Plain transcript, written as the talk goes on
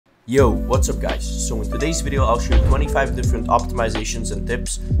Yo, what's up guys? So in today's video I'll show you 25 different optimizations and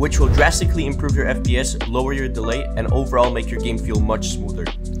tips which will drastically improve your FPS, lower your delay, and overall make your game feel much smoother.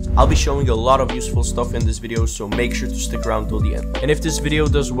 I'll be showing a lot of useful stuff in this video, so make sure to stick around till the end. And if this video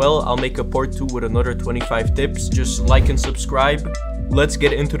does well, I'll make a part 2 with another 25 tips. Just like and subscribe. Let's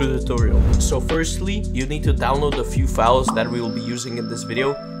get into the tutorial. So firstly, you need to download a few files that we will be using in this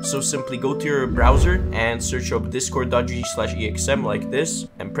video. So simply go to your browser and search up discord.gg/exm like this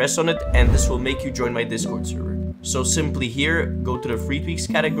and press on it, and this will make you join my Discord server. So simply here, go to the free tweaks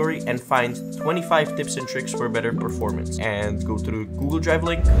category and find 25 tips and tricks for better performance, and go to the Google Drive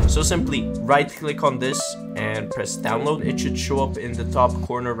link. So simply right click on this and press download. It should show up in the top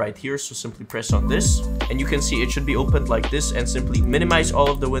corner right here, so simply press on this and you can see it should be opened like this, and simply minimize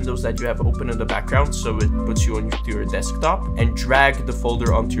all of the windows that you have open in the background so it puts you onto your desktop, and drag the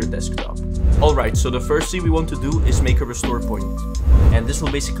folder onto your desktop. Alright, so the first thing we want to do is make a restore point, and this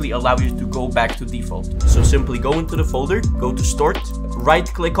will basically allow you to go back to default. So simply go into the folder, go to start, right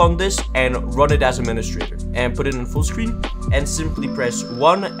click on this and run it as administrator, and put it in full screen, and simply press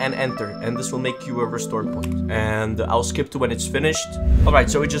 1 and enter, and this will make you a restore point. And I'll skip to when it's finished. Alright,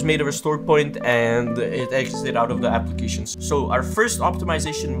 so we just made a restore point and it exited out of the applications. So our first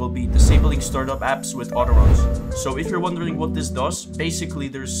optimization will be disabling startup apps with auto runs. So if you're wondering what this does, basically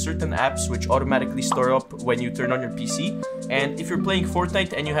there's certain apps which automatically start up when you turn on your PC, and if you're playing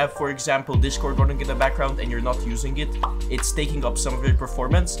Fortnite and you have, for example, Discord running in the background and you're not using it, it's taking up some of your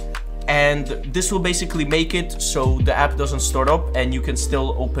performance. And this will basically make it so the app doesn't start up and you can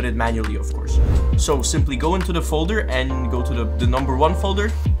still open it manually, of course. So simply go into the folder and go to the number 1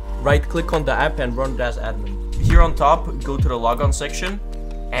 folder, right click on the app and run it as admin. Here on top, go to the logon section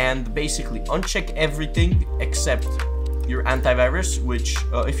and basically uncheck everything except your antivirus, which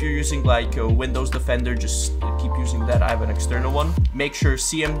if you're using like Windows Defender, just keep using that. I have an external one. Make sure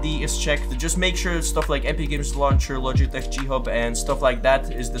CMD is checked. Just make sure stuff like Epic Games Launcher, Logitech G Hub, and stuff like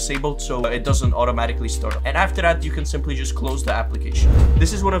that is disabled so it doesn't automatically start up. And after that, you can simply just close the application.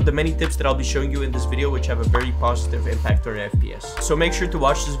 This is one of the many tips that I'll be showing you in this video, which have a very positive impact on your FPS. So make sure to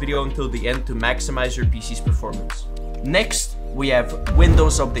watch this video until the end to maximize your PC's performance. Next, we have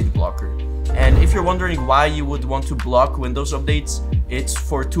Windows Update Blocker. And if you're wondering why you would want to block Windows updates, it's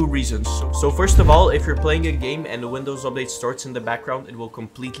for 2 reasons. So first of all, if you're playing a game and the Windows update starts in the background, it will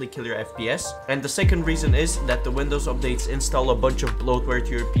completely kill your FPS. And the second reason is that the Windows updates install a bunch of bloatware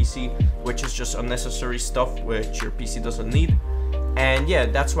to your PC, which is just unnecessary stuff which your PC doesn't need. And yeah,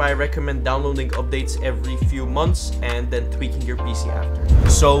 that's why I recommend downloading updates every few months and then tweaking your PC after.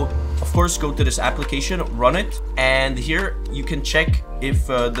 So of course, go to this application, run it, and here you can check if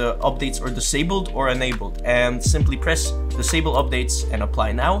the updates are disabled or enabled, and simply press disable updates and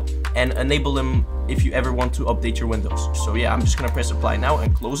apply now, and enable them if you ever want to update your Windows. So yeah, I'm just gonna press apply now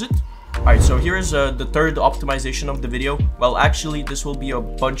and close it. Alright, so here is the third optimization of the video. Well, actually, this will be a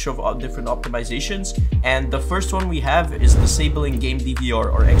bunch of different optimizations, and the first one we have is disabling game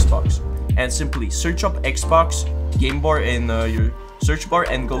DVR or Xbox. And simply search up Xbox game bar in your search bar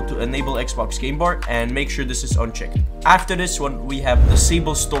and go to enable Xbox game bar and make sure this is unchecked. After this one, we have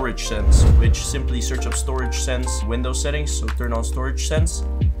disable storage sense, which simply search up storage sense Windows settings, so turn on storage sense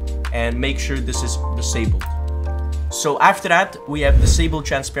and make sure this is disabled. So after that, we have disable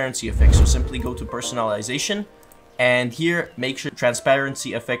transparency effects, so simply go to personalization and here make sure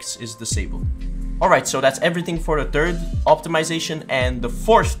transparency effects is disabled. Alright, so that's everything for the third optimization, and the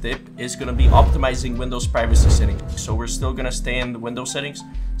fourth tip is going to be optimizing Windows privacy settings. So we're still going to stay in the Windows settings,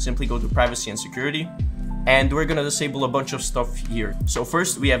 simply go to privacy and security, and we're going to disable a bunch of stuff here. So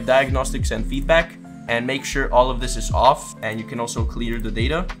first we have diagnostics and feedback, and make sure all of this is off, and you can also clear the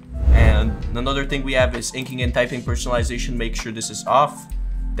data. And another thing we have is inking and typing personalization, make sure this is off.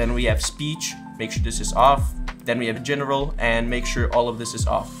 Then we have speech, make sure this is off. Then we have general, and make sure all of this is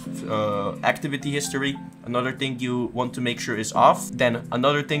off. Activity history, another thing you want to make sure is off. Then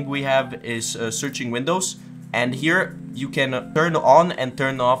another thing we have is searching Windows, and here you can turn on and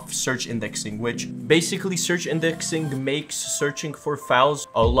turn off search indexing, which basically search indexing makes searching for files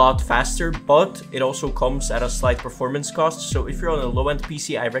a lot faster, but it also comes at a slight performance cost. So if you're on a low-end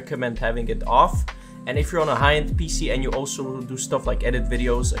PC, I recommend having it off. And if you're on a high-end PC and you also do stuff like edit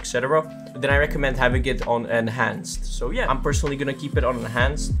videos, etc., then I recommend having it on enhanced. So yeah, I'm personally gonna keep it on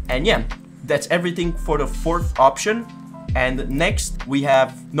enhanced. And yeah, that's everything for the fourth option. And next we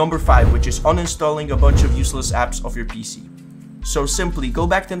have number 5, which is uninstalling a bunch of useless apps off your PC. So simply go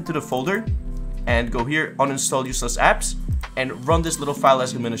back into the folder and go here, uninstall useless apps, and run this little file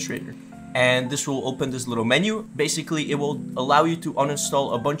as administrator. and this will open this little menu. Basically, it will allow you to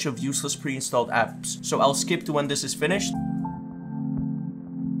uninstall a bunch of useless pre-installed apps. So I'll skip to when this is finished.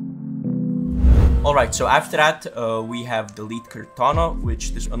 Alright, so after that, we have delete Cortana,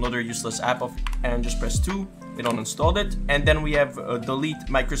 which is another useless app and just press 2, it uninstalled it. And then we have delete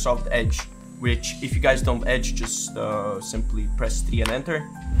Microsoft Edge, which if you guys don't Edge, just simply press 3 and enter.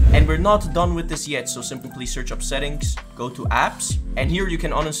 And we're not done with this yet, so simply search up settings, go to apps, and here you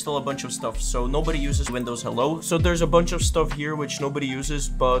can uninstall a bunch of stuff. So nobody uses Windows Hello, so there's a bunch of stuff here which nobody uses,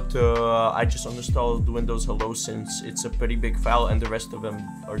 but I just uninstalled Windows Hello since it's a pretty big file and the rest of them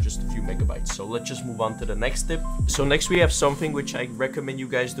are just a few megabytes. So let's just move on to the next tip. So next we have something which I recommend you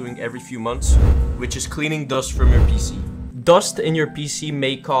guys doing every few months, which is cleaning dust from your PC. Dust in your PC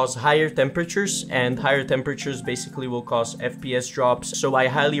may cause higher temperatures, and higher temperatures basically will cause FPS drops. So I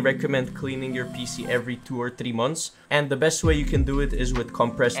highly recommend cleaning your PC every 2 or 3 months. And the best way you can do it is with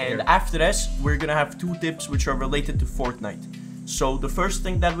compressed air. And after this, we're gonna have 2 tips which are related to Fortnite. So the first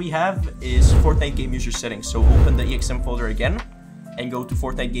thing that we have is Fortnite game user settings. So open the EXM folder again and go to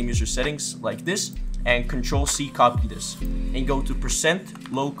Fortnite game user settings like this, and Control-C copy this. And go to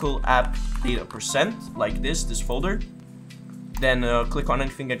 %local app data % like this folder. Then click on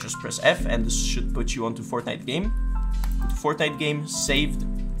anything and just press F, and this should put you onto Fortnite game. Go to Fortnite game, saved,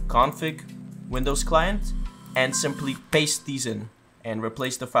 config, Windows client, and simply paste these in and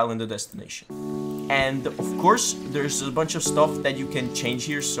replace the file in the destination. And of course, there's a bunch of stuff that you can change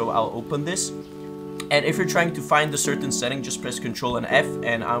here, so I'll open this. And if you're trying to find a certain setting, just press Control and F,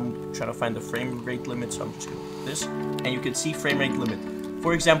 and I'm trying to find the frame rate limit, so I'm just gonna do this. And you can see frame rate limit.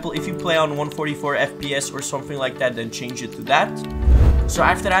 For example, if you play on 144 FPS or something like that, then change it to that. So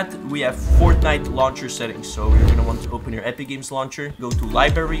after that, we have Fortnite launcher settings. So you're going to want to open your Epic Games launcher, go to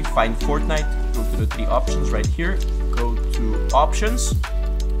library, find Fortnite, go to the 3 options right here, go to options.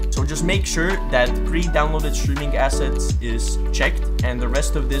 So just make sure that pre-downloaded streaming assets is checked and the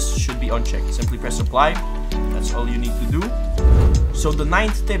rest of this should be unchecked. Simply press apply. That's all you need to do. So the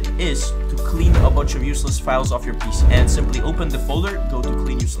 9th tip is to clean a bunch of useless files off your PC, and simply open the folder, go to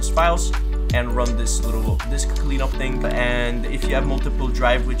clean useless files, and run this little disk cleanup thing. And if you have multiple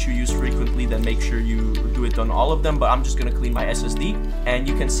drive which you use frequently, then make sure you do it on all of them, but I'm just gonna clean my SSD. And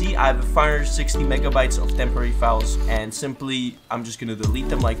you can see I have 560 megabytes of temporary files, and simply I'm just gonna delete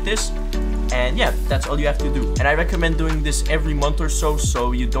them like this. And yeah, that's all you have to do. And I recommend doing this every month or so,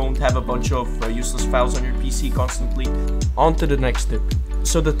 so you don't have a bunch of useless files on your PC constantly. On to the next tip.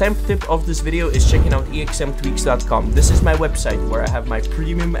 So the 10th tip of this video is checking out exmtweaks.com. This is my website where I have my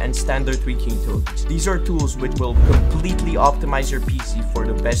premium and standard tweaking utilities. These are tools which will completely optimize your PC for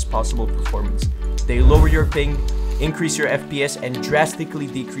the best possible performance. They lower your ping, increase your FPS, and drastically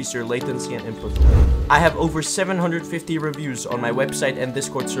decrease your latency and input delay. I have over 750 reviews on my website and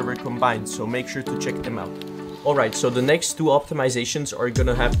Discord server combined, so make sure to check them out. Alright, so the next 2 optimizations are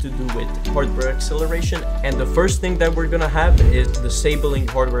gonna have to do with hardware acceleration, and the first thing that we're gonna have is disabling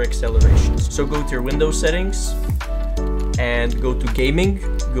hardware acceleration. So go to your Windows settings and go to gaming,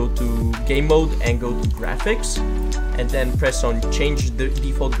 go to game mode and go to graphics, and then press on change the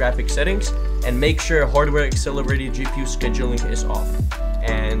default graphic settings and make sure hardware accelerated GPU scheduling is off.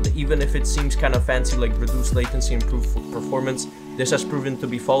 And even if it seems kind of fancy like reduce latency, improve performance, this has proven to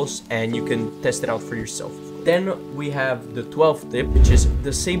be false, and you can test it out for yourself. Then we have the 12th tip, which is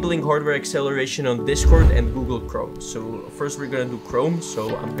disabling hardware acceleration on Discord and Google Chrome. So first we're gonna do Chrome,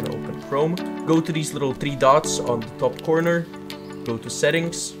 so I'm gonna open Chrome. Go to these little 3 dots on the top corner, go to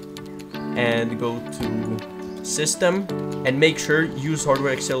settings, and go to system, and make sure use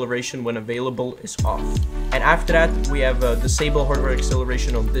hardware acceleration when available is off. And after that, we have disable hardware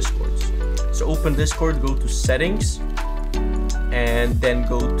acceleration on Discord. So open Discord, go to settings, and then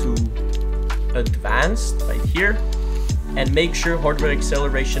go to advanced right here, and make sure hardware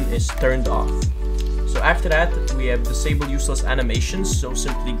acceleration is turned off. So after that, we have disable useless animations. So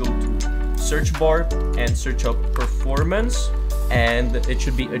simply go to search bar and search up performance, and it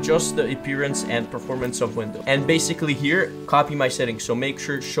should be adjust the appearance and performance of window. And basically here, copy my settings. So make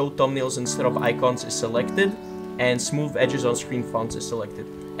sure show thumbnails instead of icons is selected, and smooth edges on screen fonts is selected.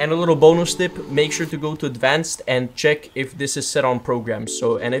 And a little bonus tip, make sure to go to advanced and check if this is set on programs.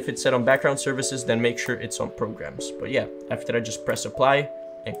 So, and if it's set on background services, then make sure it's on programs. But yeah, after that, just press apply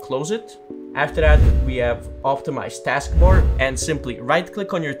and close it. After that, we have optimized taskbar, and simply right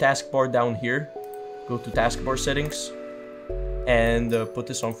click on your taskbar down here, go to taskbar settings, and put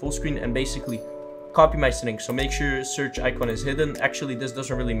this on full screen, and basically copy my settings. So make sure search icon is hidden. Actually, this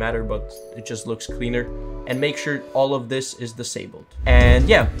doesn't really matter, but it just looks cleaner. And make sure all of this is disabled. And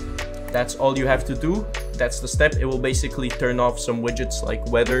yeah, that's all you have to do. That's the step. It will basically turn off some widgets like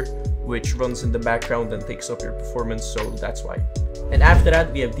weather, which runs in the background and takes up your performance, so that's why. And after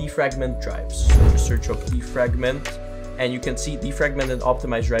that, we have Defragment Drives. So just search up Defragment, and you can see Defragment and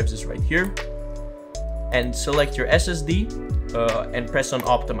Optimized Drives is right here. and select your SSD and press on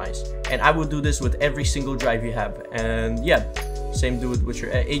optimize. And I would do this with every single drive you have. And yeah, same do it with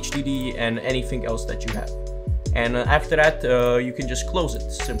your HDD and anything else that you have. And after that, you can just close it.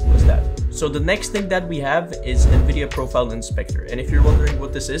 Simple as that. So the next thing that we have is NVIDIA Profile Inspector. And if you're wondering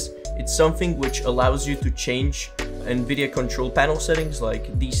what this is, it's something which allows you to change NVIDIA control panel settings,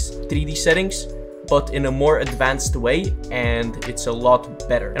 like these 3D settings, but in a more advanced way, and it's a lot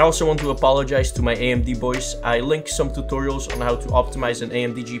better. And I also want to apologize to my AMD boys. I link some tutorials on how to optimize an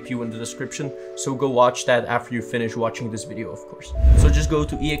AMD GPU in the description, so go watch that after you finish watching this video, of course. So just go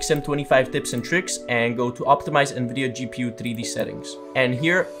to EXM25 tips and tricks and go to optimize NVIDIA GPU 3D settings. And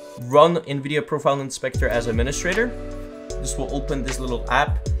here, run NVIDIA Profile Inspector as administrator. This will open this little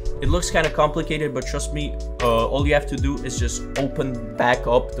app. It looks kind of complicated, but trust me, all you have to do is just open back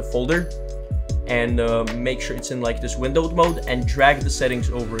up the folder and make sure it's in like this windowed mode and drag the settings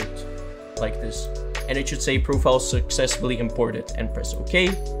over it like this. And it should say profile successfully imported, and press OK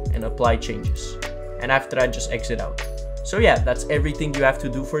and apply changes. And after that, just exit out. So yeah, that's everything you have to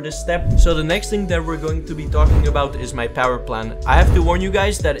do for this step. So the next thing that we're going to be talking about is my power plan. I have to warn you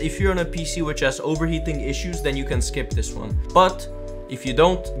guys that if you're on a PC which has overheating issues, then you can skip this one. But if you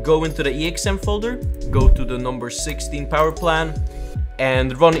don't, go into the EXM folder, go to the number 16 power plan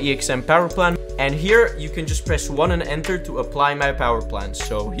and run EXM power plan. And here you can just press 1 and enter to apply my power plan.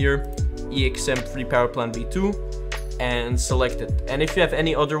 So here, EXM free power plan v2, and select it. And if you have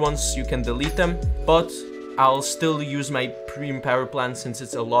any other ones, you can delete them, but I'll still use my premium power plan since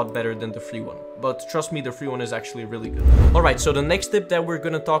it's a lot better than the free one. But trust me, the free one is actually really good. Alright, so the next tip that we're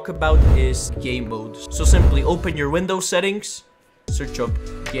gonna talk about is game mode. So simply open your Windows settings, search up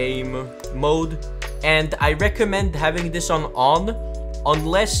game mode, and I recommend having this on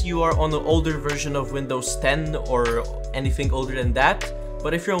unless you are on an older version of Windows 10 or anything older than that.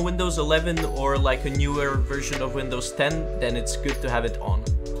 But if you're on Windows 11 or like a newer version of Windows 10, then it's good to have it on.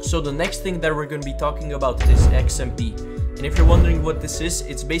 So the next thing that we're going to be talking about is XMP. And if you're wondering what this is,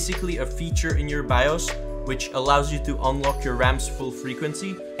 it's basically a feature in your BIOS which allows you to unlock your RAM's full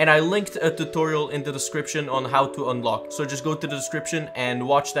frequency. And I linked a tutorial in the description on how to unlock. So just go to the description and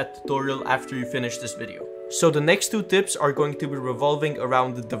watch that tutorial after you finish this video. So the next two tips are going to be revolving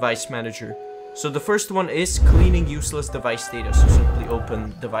around the device manager. So the first one is cleaning useless device data. So simply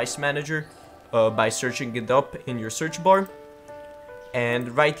open device manager by searching it up in your search bar.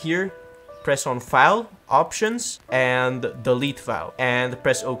 And right here, press on file, options, and delete file, and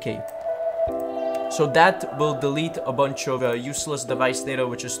press OK. So that will delete a bunch of useless device data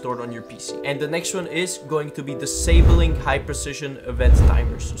which is stored on your PC. And the next one is going to be disabling high precision event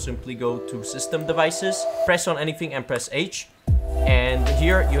timers. So simply go to system devices, press on anything and press H. And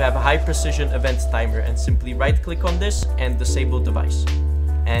here you have a high precision event timer, and simply right click on this and disable device.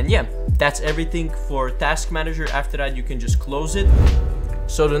 And yeah, that's everything for task manager. After that, you can just close it.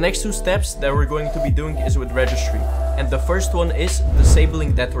 So the next two steps that we're going to be doing is with registry. And the first one is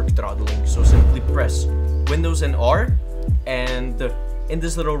disabling network throttling. So simply press Windows and R, and in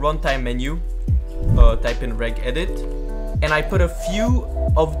this little runtime menu, type in regedit. And I put a few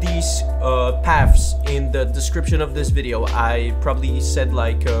of these paths in the description of this video. I probably said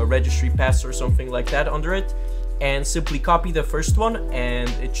like registry paths or something like that under it. And simply copy the first one, and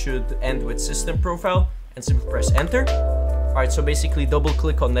it should end with SystemProfile, and simply press enter. Alright, so basically double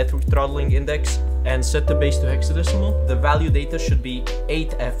click on network throttling index and set the base to hexadecimal. The value data should be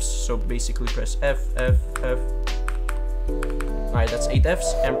 8 Fs, so basically press F. Alright, that's 8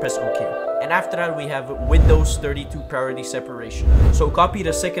 Fs, and press OK. And after that, we have Windows 32 priority separation. So copy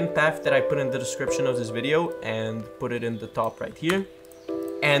the second path that I put in the description of this video and put it in the top right here.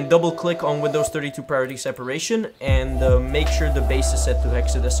 And double click on Windows 32 priority separation, and make sure the base is set to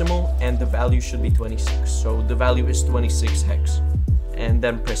hexadecimal and the value should be 26. So the value is 26 hex. And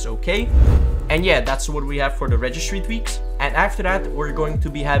then press OK. And yeah, that's what we have for the registry tweaks. And after that, we're going to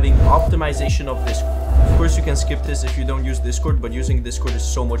be having optimization of Discord. Of course, you can skip this if you don't use Discord, but using Discord is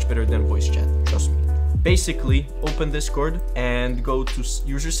so much better than voice chat, trust me. Basically, open Discord and go to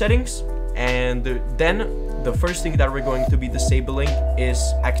user settings, and then the first thing that we're going to be disabling is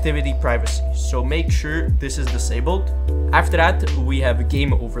activity privacy. So make sure this is disabled. After that, we have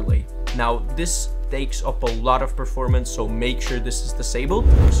game overlay. Now this takes up a lot of performance, so make sure this is disabled.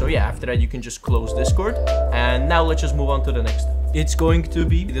 So yeah, after that you can just close Discord. And now let's just move on to the next step. It's going to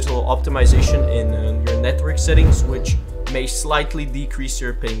be this little optimization in your network settings, which may slightly decrease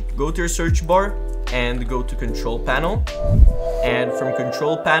your ping. Go to your search bar and go to control panel. And from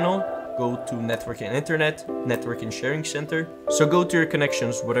control panel, go to network and internet, network and sharing center. So go to your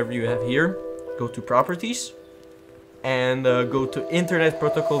connections, whatever you have here, go to properties, and go to internet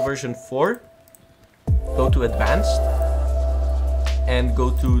protocol version 4. go to advanced and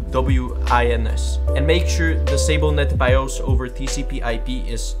go to WINS and make sure disable net BIOS over TCP IP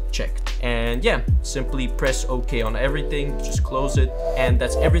is checked. And yeah, simply press OK on everything, just close it, and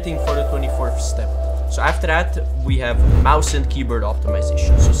that's everything for the 24th step. So after that, we have mouse and keyboard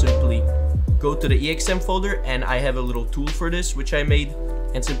optimization. So simply go to the EXM folder, and I have a little tool for this which I made,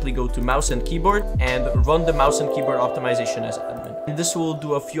 and simply go to mouse and keyboard and run the mouse and keyboard optimization as admin. And this will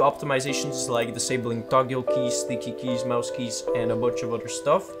do a few optimizations like disabling toggle keys, sticky keys, mouse keys, and a bunch of other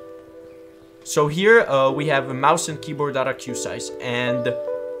stuff. So here we have a mouse and keyboard.queue size, and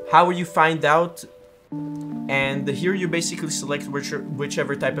how you find out, and here you basically select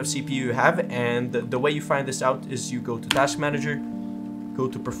whichever type of CPU you have, and the way you find this out is you go to Task Manager, go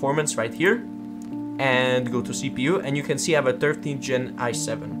to Performance right here, and go to CPU, and you can see I have a 13th Gen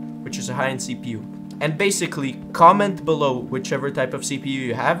i7, which is a high-end CPU. And basically, comment below whichever type of CPU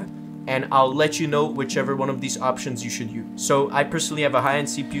you have, and I'll let you know whichever one of these options you should use. So I personally have a high-end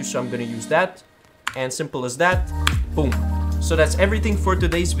CPU, so I'm gonna use that, and simple as that, boom. So that's everything for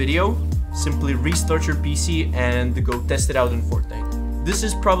today's video. Simply restart your PC and go test it out in Fortnite. This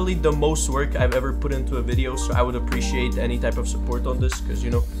is probably the most work I've ever put into a video, so I would appreciate any type of support on this, because,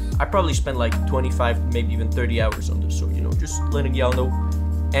 you know, I probably spent like 25, maybe even 30 hours on this, so, you know, just letting y'all know.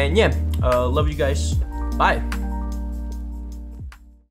 And yeah, love you guys. Bye.